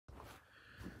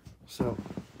So,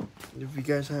 if you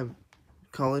guys have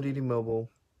Call of Duty Mobile,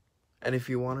 and if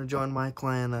you want to join my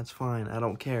clan, that's fine. I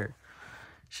don't care.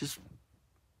 It's just,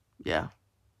 yeah.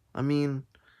 I mean,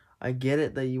 I get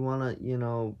it that you want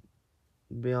to,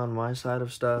 be on my side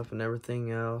of stuff and everything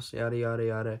else, yada, yada,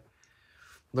 yada.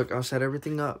 Look, I'll set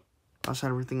everything up.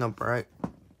 Alright?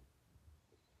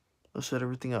 I'll set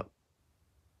everything up.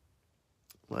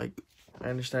 Like, I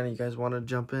understand you guys want to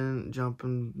jump and,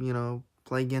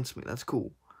 play against me. That's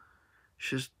cool. It's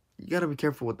just, you gotta be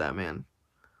careful with that, man.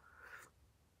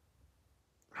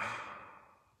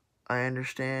 I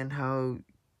understand how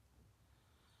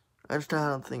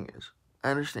the thing is. I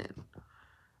understand.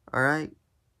 Alright?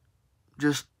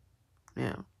 Just,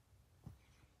 yeah.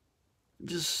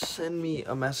 Just send me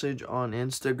a message on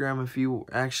Instagram if you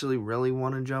actually really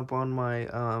want to jump on my,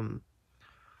 on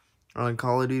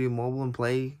Call of Duty Mobile and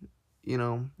play,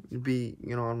 be,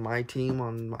 on my team,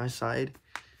 on my side.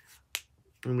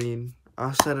 I mean,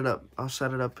 I'll set it up. I'll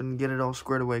set it up and get it all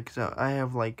squared away, because I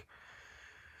have, like,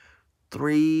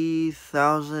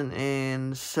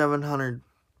 3,700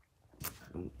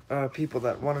 people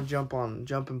that want to jump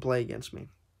and play against me.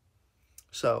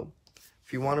 So,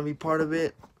 if you want to be part of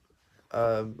it,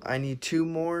 I need two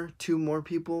more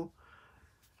people.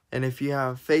 And if you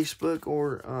have Facebook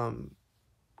or,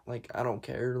 like, I don't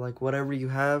care, like, whatever you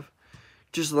have,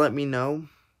 just let me know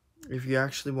if you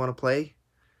actually want to play.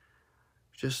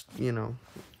 Just,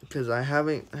 because I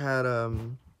haven't had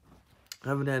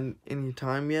any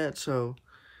time yet, so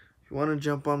if you want to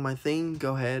jump on my thing,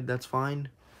 go ahead, that's fine.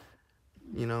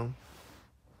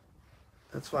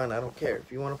 That's fine, I don't care.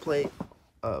 If you want to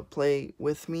play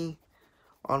with me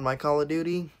on my Call of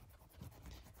Duty,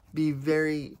 be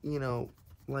very,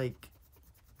 like,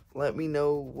 let me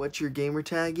know what your gamer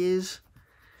tag is,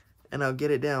 and I'll get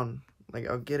it down. Like,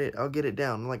 I'll get it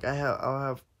down. Like,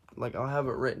 I'll have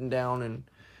it written down, and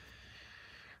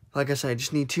like I said, I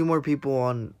just need 2 more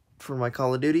people for my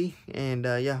Call of Duty, and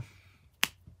yeah.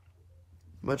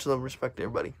 Much love and respect to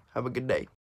everybody. Have a good day.